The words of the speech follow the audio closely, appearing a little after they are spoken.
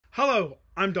Hello,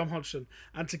 I'm Dom Hodgson,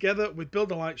 and together with Build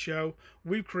a Light Show,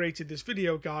 we've created this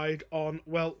video guide on,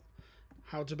 well,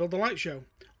 how to build a light show.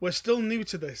 We're still new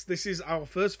to this. This is our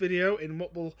first video in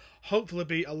what will hopefully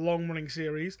be a long-running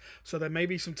series, so there may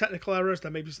be some technical errors, there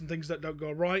may be some things that don't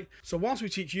go right. So whilst we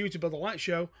teach you to build a light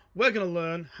show, we're going to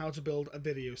learn how to build a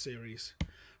video series.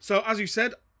 So as you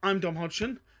said, I'm Dom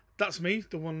Hodgson. That's me,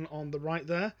 the one on the right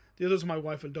there. The others are my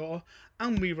wife and daughter,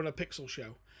 and we run a pixel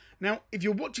show. Now, if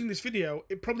you're watching this video,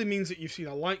 it probably means that you've seen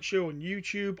a light show on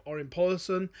YouTube or in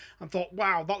person and thought,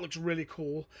 wow, that looks really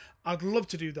cool. I'd love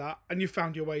to do that, and you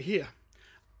found your way here.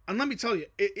 And let me tell you,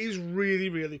 it is really,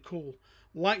 really cool.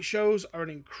 Light shows are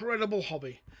an incredible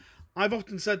hobby. I've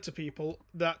often said to people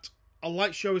that a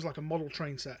light show is like a model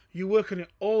train set. You work on it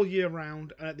all year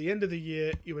round, and at the end of the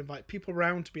year, you invite people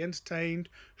around to be entertained,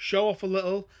 show off a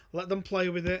little, let them play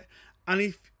with it. And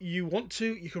if you want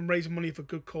to, you can raise money for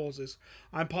good causes.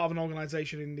 I'm part of an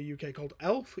organisation in the UK called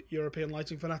ELF, European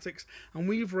Lighting Fanatics, and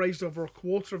we've raised over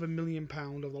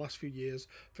 £250,000 over the last few years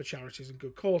for charities and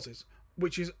good causes,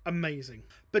 which is amazing.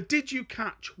 But did you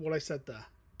catch what I said there?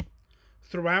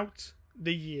 Throughout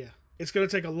the year. It's going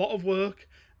to take a lot of work.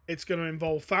 It's going to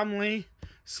involve family,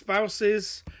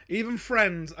 spouses, even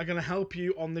friends are going to help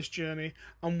you on this journey,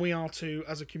 and we are too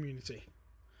as a community.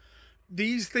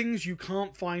 These things you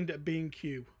can't find at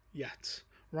B&Q yet,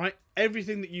 right?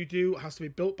 Everything that you do has to be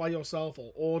built by yourself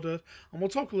or ordered, and we'll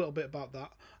talk a little bit about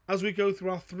that as we go through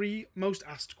our 3 most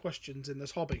asked questions in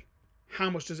this hobby. How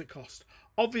much does it cost?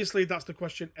 Obviously, that's the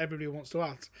question everybody wants to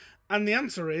ask, and the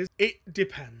answer is, it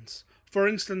depends. For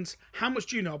instance, how much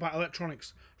do you know about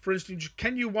electronics? For instance,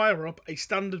 can you wire up a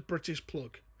standard British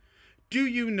plug? Do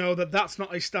you know that that's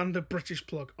not a standard British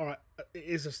plug? Alright, it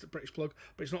is a British plug,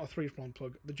 but it's not a 3-prong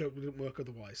plug. The joke wouldn't work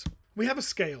otherwise. We have a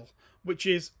scale, which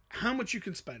is how much you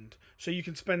can spend. So you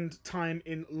can spend time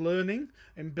in learning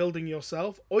and building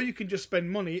yourself, or you can just spend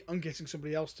money on getting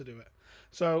somebody else to do it.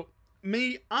 So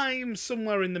me, I'm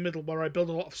somewhere in the middle where I build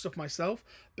a lot of stuff myself,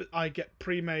 but I get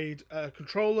pre-made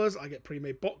controllers, I get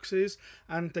pre-made boxes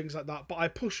and things like that, but I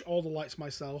push all the lights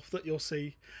myself that you'll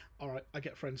see. Alright, I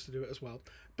get friends to do it as well,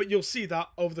 but you'll see that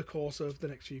over the course of the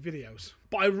next few videos.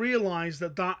 But I realise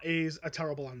that that is a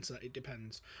terrible answer, it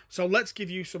depends. So let's give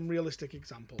you some realistic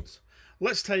examples.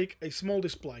 Let's take a small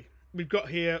display. We've got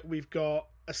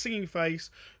a singing face,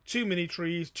 2 mini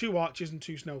trees, 2 arches and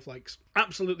 2 snowflakes.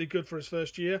 Absolutely good for his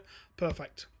first year.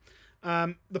 Perfect.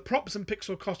 The props and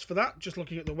pixel cost for that, just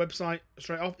looking at the website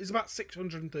straight off, is about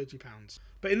 £630.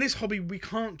 But in this hobby, we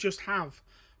can't just have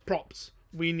props.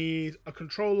 We need a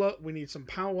controller, we need some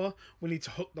power, we need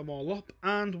to hook them all up,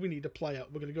 and we need a player.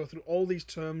 We're going to go through all these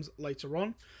terms later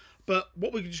on. But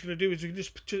what we're just going to do is we can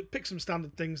just pick some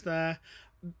standard things there.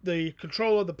 The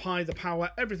controller, the Pi, the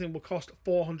power, everything will cost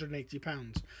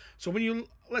 £480. So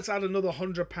let's add another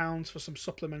 £100 for some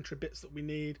supplementary bits that we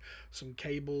need, some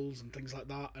cables and things like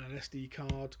that, and an SD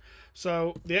card.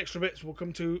 So the extra bits will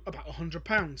come to about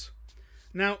 £100.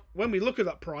 Now, when we look at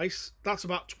that price, that's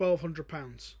about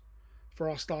 £1,200 for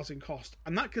our starting cost,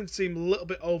 and that can seem a little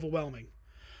bit overwhelming.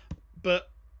 But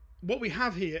what we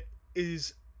have here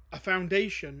is a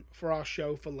foundation for our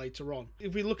show for later on.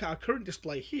 If we look at our current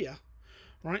display here,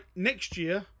 right, next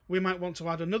year we might want to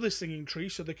add another singing tree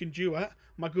so they can duet.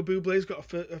 My good Bublé's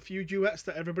got a few duets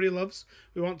that everybody loves.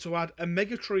 We want to add a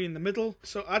mega tree in the middle,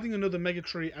 so adding another mega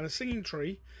tree and a singing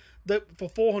tree, that for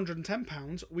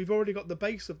 £410 we've already got the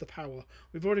base of the power,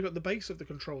 we've already got the base of the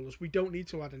controllers, we don't need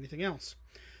to add anything else.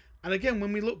 And again,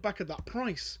 when we look back at that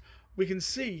price, we can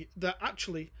see that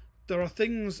actually there are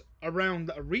things around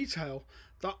that are retail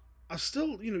that are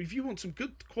still, you know, if you want some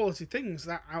good quality things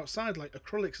that outside, like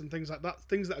acrylics and things like that,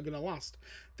 things that are going to last,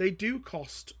 they do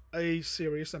cost a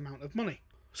serious amount of money.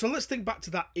 So let's think back to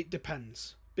that it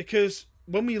depends. Because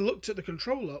when we looked at the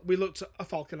controller, we looked at a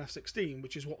Falcon F16,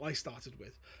 which is what I started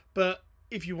with. But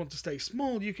if you want to stay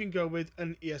small, you can go with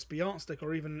an ESP art stick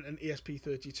or even an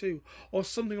ESP32 or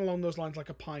something along those lines like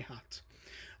a Pi hat.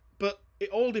 But it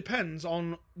all depends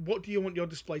on what do you want your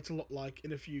display to look like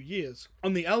in a few years.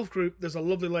 On the ELF group, there's a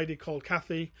lovely lady called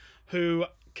Kathy who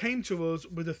came to us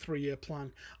with a 3-year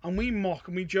plan, and we mock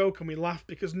and we joke and we laugh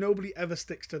because nobody ever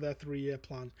sticks to their 3-year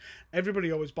plan.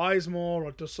 Everybody always buys more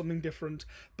or does something different,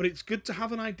 but it's good to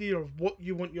have an idea of what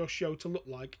you want your show to look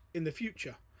like in the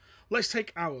future. Let's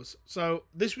take ours. So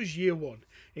this was year 1.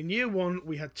 In year 1,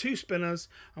 we had 2 spinners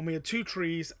and we had 2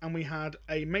 trees and we had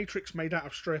a matrix made out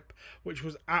of strip, which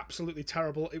was absolutely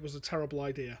terrible. It was a terrible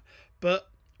idea. But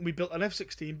we built an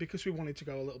F16 because we wanted to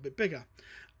go a little bit bigger.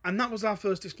 And that was our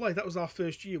first display. That was our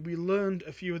first year. We learned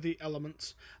a few of the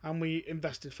elements and we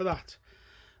invested for that.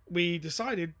 We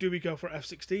decided, do we go for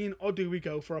F16 or do we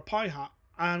go for a Pi hat?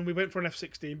 and we went for an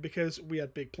F-16 because we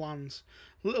had big plans.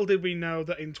 Little did we know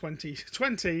that in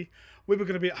 2020 we were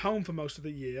going to be at home for most of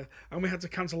the year, and we had to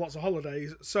cancel lots of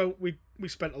holidays, so we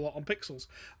spent a lot on pixels,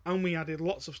 and we added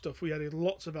lots of stuff. We added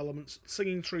lots of elements: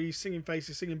 singing trees, singing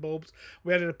faces, singing bulbs.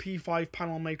 We added a P5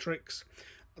 panel matrix.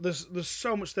 There's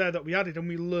so much there that we added, and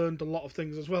we learned a lot of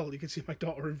things as well. You can see my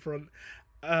daughter in front.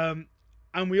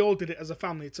 And we all did it as a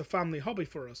family. It's a family hobby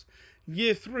for us.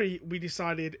 Year 3, we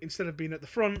decided, instead of being at the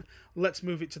front, let's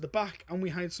move it to the back, and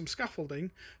we hired some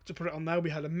scaffolding to put it on there.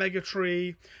 We had a mega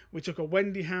tree. We took a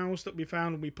Wendy house that we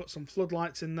found, and we put some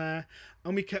floodlights in there,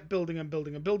 and we kept building and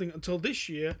building and building until this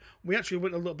year we actually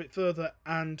went a little bit further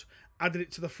and added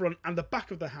it to the front and the back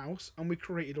of the house, and we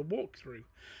created a walkthrough.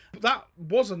 But that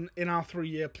wasn't in our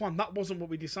 3-year plan. That wasn't what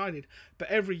we decided. But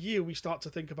every year we start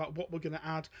to think about what we're going to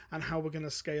add and how we're going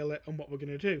to scale it and what we're going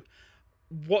to do.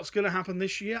 What's going to happen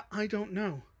this year? I don't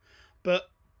know. But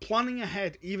planning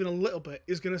ahead even a little bit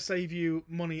is going to save you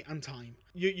money and time.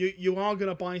 You are going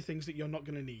to buy things that you're not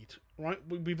going to need, right?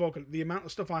 We've all got the amount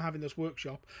of stuff I have in this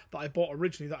workshop that I bought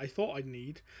originally that I thought I'd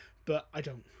need, but I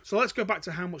don't. So let's go back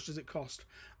to how much does it cost?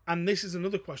 And this is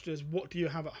another question: is what do you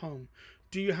have at home?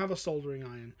 Do you have a soldering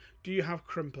iron? Do you have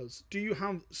crimpers? Do you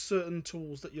have certain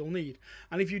tools that you'll need?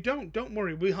 And if you don't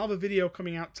worry. We'll have a video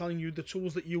coming out telling you the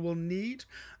tools that you will need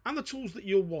and the tools that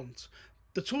you'll want.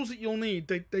 The tools that you'll need,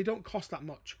 they don't cost that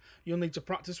much. You'll need to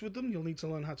practice with them. You'll need to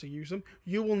learn how to use them.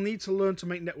 You will need to learn to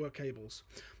make network cables.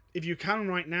 If you can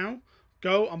right now,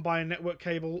 go and buy a network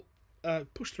cable.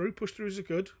 Push throughs are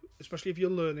good, especially if you're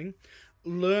learning.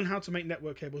 Learn how to make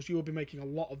network cables. You will be making a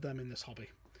lot of them in this hobby.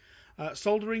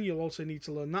 Soldering, you'll also need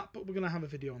to learn that, but we're going to have a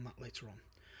video on that later on.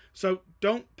 So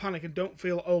don't panic and don't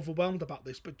feel overwhelmed about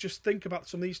this, but just think about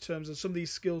some of these terms and some of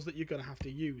these skills that you're going to have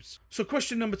to use. So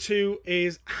question number 2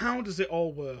 is, how does it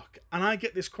all work? And I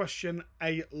get this question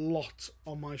a lot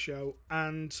on my show,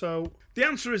 and so the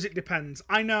answer is it depends.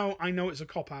 I know it's a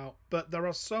cop-out, but there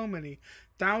are so many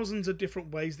thousands of different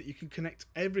ways that you can connect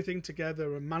everything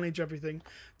together and manage everything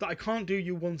that I can't do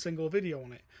you one single video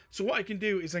on it. So what I can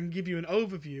do is I can give you an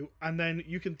overview, and then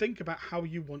you can think about how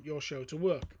you want your show to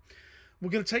work. We're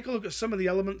going to take a look at some of the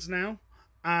elements now,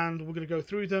 and we're going to go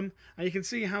through them, and you can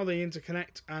see how they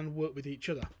interconnect and work with each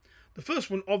other. The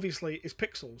first one, obviously, is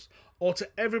pixels, or to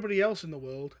everybody else in the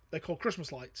world, they're called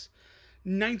Christmas lights.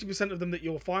 90% of them that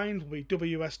you'll find will be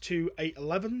WS2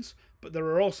 811s, but there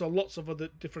are also lots of other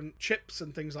different chips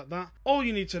and things like that. All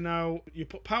you need to know, you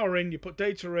put power in, you put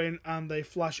data in, and they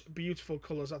flash beautiful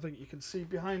colours. I think you can see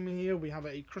behind me here, we have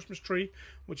a Christmas tree,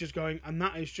 which is going, and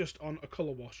that is just on a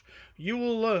colour wash. You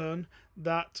will learn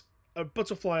that a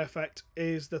butterfly effect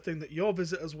is the thing that your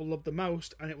visitors will love the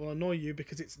most, and it will annoy you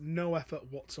because it's no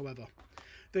effort whatsoever.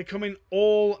 They come in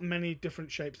all many different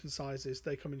shapes and sizes.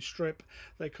 They come in strip,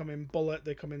 they come in bullet,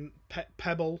 they come in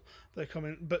pebble, they come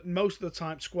in, but most of the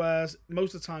time squares.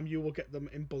 Most of the time you will get them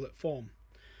in bullet form.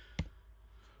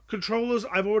 Controllers,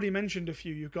 I've already mentioned a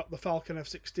few. You've got the Falcon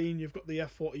F-16, you've got the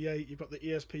F-48, you've got the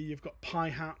ESP, you've got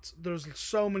Pi-Hat. There's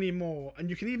so many more, and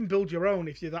you can even build your own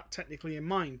if you're that technically in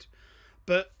mind.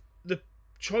 But the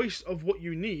choice of what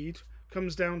you need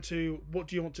comes down to, what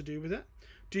do you want to do with it?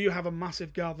 Do you have a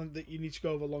massive garden that you need to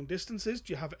go over long distances?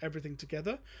 Do you have everything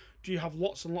together? Do you have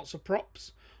lots and lots of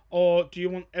props? Or do you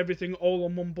want everything all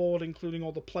on one board, including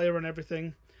all the player and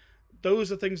everything?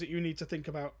 Those are things that you need to think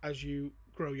about as you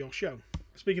grow your show.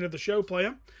 Speaking of the show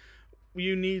player,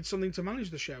 you need something to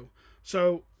manage the show.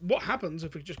 So what happens,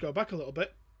 if we just go back a little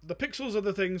bit, the pixels are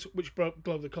the things which glow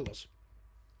the colours.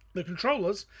 The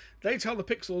controllers, they tell the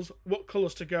pixels what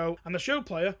colours to go, and the show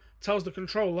player tells the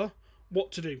controller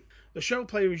what to do. The show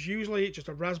player is usually just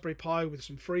a Raspberry Pi with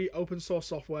some free open source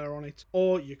software on it,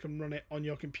 or you can run it on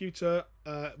your computer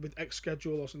with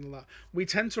Xschedule or something like that. We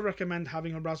tend to recommend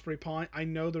having a Raspberry Pi. I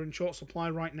know they're in short supply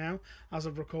right now as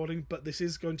of recording, but this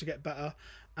is going to get better,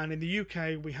 and in the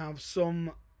UK we have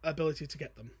some ability to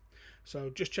get them. So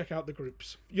just check out the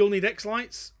groups. You'll need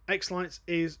X-Lights. X-Lights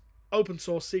is open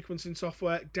source sequencing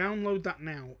software. Download that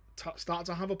now. Start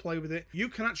to have a play with it. You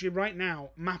can actually right now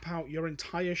map out your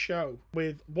entire show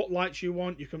with what lights you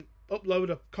want. You can upload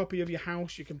a copy of your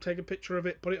house. You can take a picture of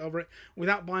it, put it over it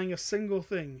without buying a single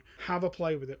thing. Have a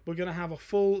play with it. We're going to have a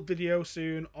full video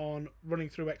soon on running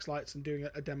through X-Lights and doing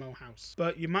a demo house.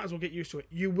 But you might as well get used to it.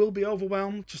 You will be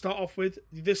overwhelmed to start off with.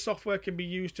 This software can be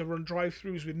used to run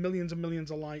drive-thrus with millions and millions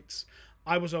of lights.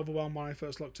 I was overwhelmed when I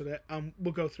first looked at it, and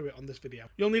we'll go through it on this video.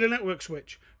 You'll need a network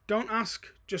switch. Don't ask,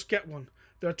 just get one.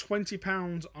 They're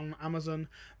 £20 on Amazon.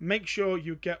 Make sure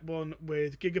you get one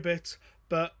with gigabit,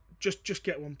 but just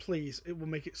get one, please. It will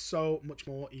make it so much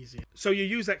more easier. So you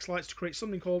use X-Lights to create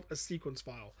something called a sequence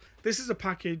file. This is a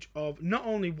package of not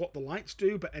only what the lights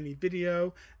do, but any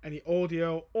video, any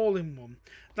audio, all in one.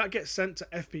 That gets sent to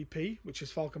FPP, which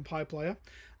is Falcon Pi Player,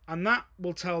 and that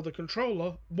will tell the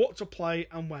controller what to play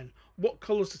and when, what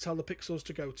colours to tell the pixels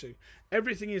to go to.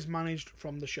 Everything is managed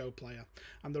from the show player,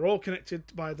 and they're all connected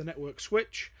by the network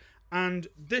switch. And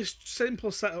this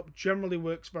simple setup generally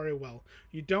works very well.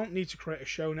 You don't need to create a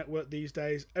show network these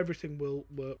days. Everything will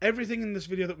work. Everything in this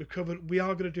video that we've covered, we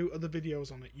are going to do other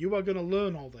videos on it. You are going to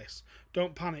learn all this.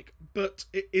 Don't panic. But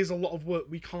it is a lot of work.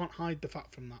 We can't hide the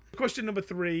fact from that. Question number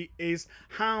 3 is,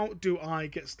 how do I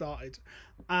get started?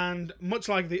 And much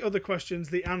like the other questions,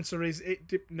 the answer is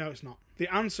no, it's not.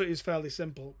 The answer is fairly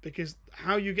simple, because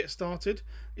how you get started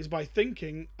is by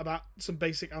thinking about some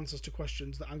basic answers to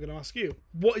questions that I'm going to ask you.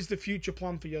 What is the future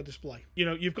plan for your display? You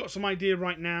know, you've got some idea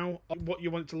right now of what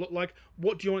you want it to look like.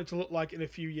 What do you want it to look like in a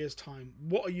few years' time?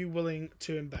 What are you willing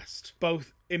to invest?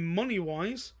 Both in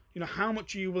money-wise, you know, how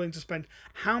much are you willing to spend?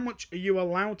 How much are you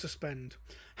allowed to spend?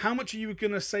 How much are you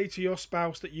going to say to your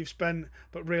spouse that you've spent,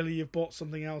 but really you've bought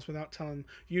something else without telling them?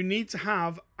 You need to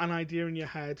have an idea in your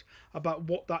head about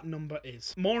what that number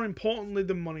is. More importantly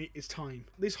than money is time.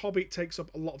 This hobby takes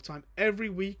up a lot of time. Every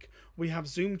week we have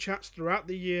Zoom chats throughout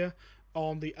the year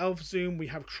on the Elf Zoom. We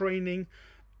have training.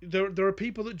 There are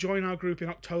people that join our group in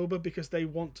October because they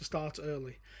want to start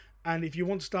early. And if you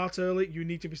want to start early, you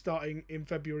need to be starting in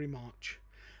February, March.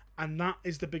 And that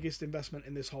is the biggest investment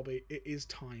in this hobby. It is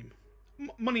time.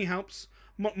 Money helps.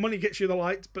 Money gets you the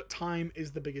lights, but time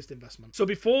is the biggest investment. So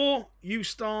before you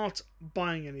start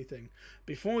buying anything,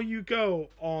 before you go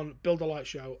on Build a Light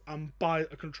Show and buy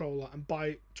a controller and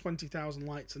buy 20,000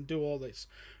 lights and do all this,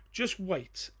 just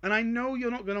wait. And I know you're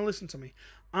not going to listen to me.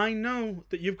 I know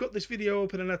that you've got this video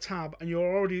open in a tab and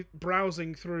you're already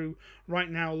browsing through right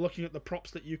now looking at the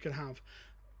props that you can have.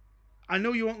 I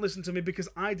know you won't listen to me because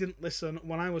I didn't listen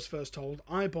when I was first told.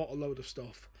 I bought a load of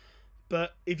stuff.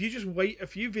 But if you just wait a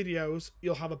few videos,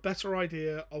 you'll have a better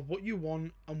idea of what you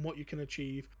want and what you can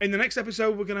achieve. In the next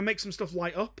episode, we're going to make some stuff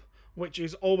light up, which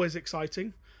is always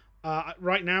exciting.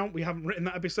 Right now, we haven't written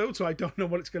that episode, so I don't know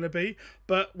what it's going to be.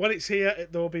 But when it's here,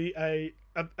 there will be a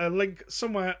link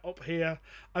somewhere up here,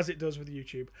 as it does with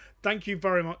YouTube. Thank you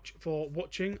very much for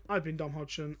watching. I've been Dom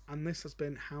Hodgson, and this has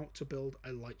been How to Build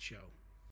a Light Show.